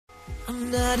I'm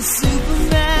not a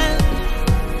superman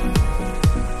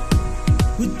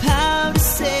with power to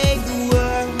save the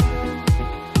world.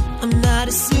 I'm not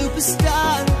a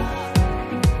superstar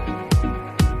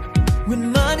with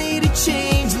money to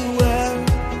change the world.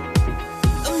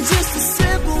 I'm just a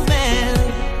simple man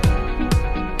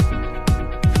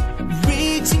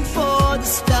reaching for the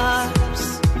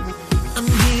stars. I'm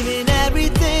giving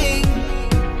everything.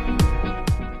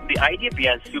 The idea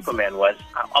behind Superman was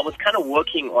I was kind of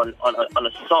working on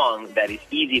a song that is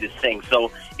easy to sing.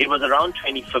 So it was around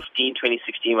 2015,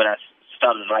 2016 when I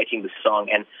started writing the song,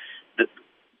 and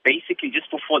basically just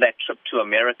before that trip to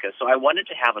America. So I wanted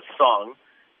to have a song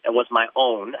that was my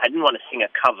own. I didn't want to sing a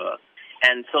cover.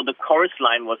 And so the chorus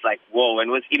line was like, whoa,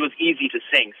 and it was easy to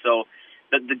sing. So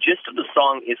the gist of the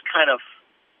song is kind of,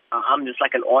 I'm just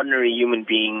like an ordinary human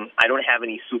being. I don't have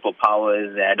any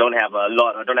superpowers. I don't have a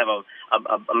lot. I'm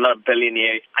not a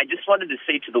billionaire. I just wanted to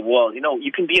say to the world,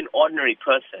 you can be an ordinary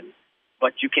person,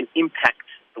 but you can impact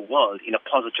the world in a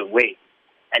positive way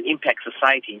and impact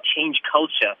society and change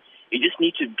culture. You just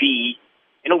need to be,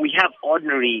 we have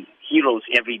ordinary heroes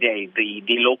every day,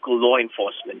 the local law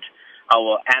enforcement,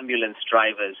 our ambulance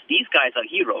drivers. These guys are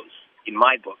heroes in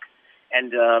my book.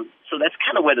 And so that's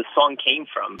kind of where the song came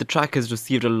from. The track has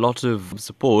received a lot of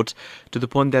support to the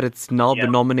point that it's now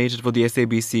been nominated for the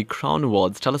SABC Crown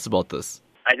Awards. Tell us about this.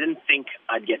 I didn't think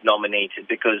I'd get nominated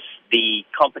because the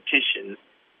competition,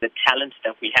 the talent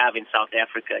that we have in South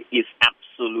Africa is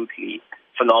absolutely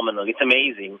phenomenal. It's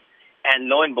amazing. And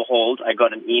lo and behold, I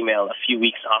got an email a few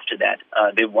weeks after that.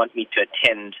 They want me to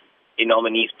attend a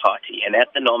nominees party. And at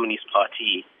the nominees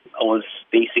party, I was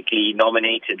basically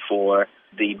nominated for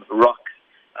the rock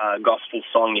gospel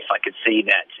song, if I could say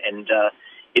that. And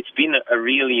it's been a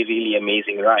really, really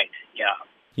amazing ride. Yeah.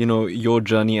 Your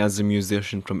journey as a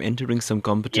musician, from entering some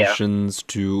competitions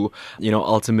to,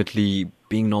 ultimately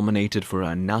being nominated for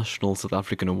a national South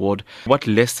African award. What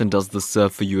lesson does this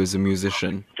serve for you as a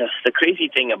musician? The crazy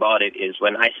thing about it is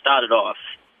when I started off,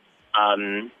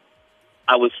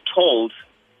 I was told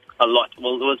a lot.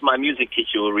 Well, it was my music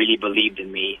teacher who really believed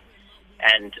in me,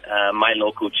 and my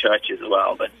local church as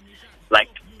well. But like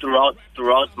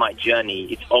throughout my journey,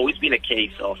 it's always been a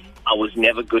case of I was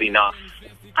never good enough.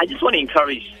 I just want to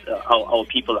encourage our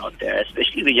people out there,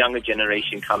 especially the younger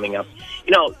generation coming up.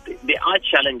 There are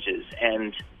challenges,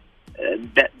 and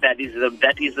that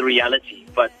is the reality.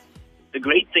 But the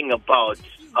great thing about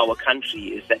our country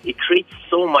is that it creates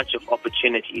so much of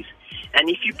opportunities. And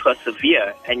if you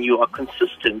persevere and you are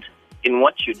consistent in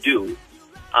what you do,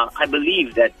 I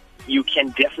believe that you can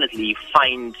definitely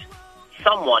find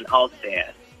someone out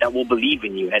there that will believe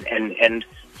in you and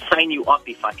sign you up,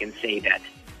 if I can say that.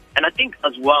 And I think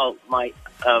as well,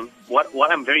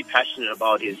 what I'm very passionate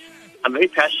about is I'm very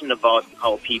passionate about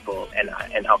our people and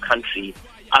our country.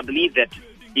 I believe that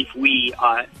if we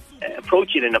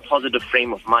approach it in a positive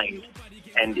frame of mind,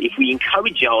 and if we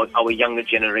encourage our younger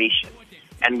generation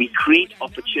and we create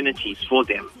opportunities for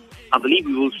them, I believe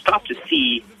we will start to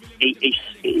see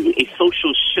a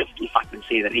social shift, if I can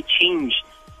say that, a change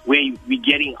where we're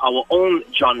getting our own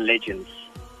John Legends.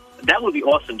 That would be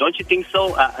awesome, don't you think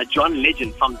so? A John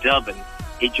Legend from Durban,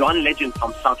 a John Legend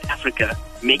from South Africa,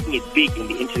 making it big in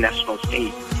the international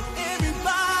stage.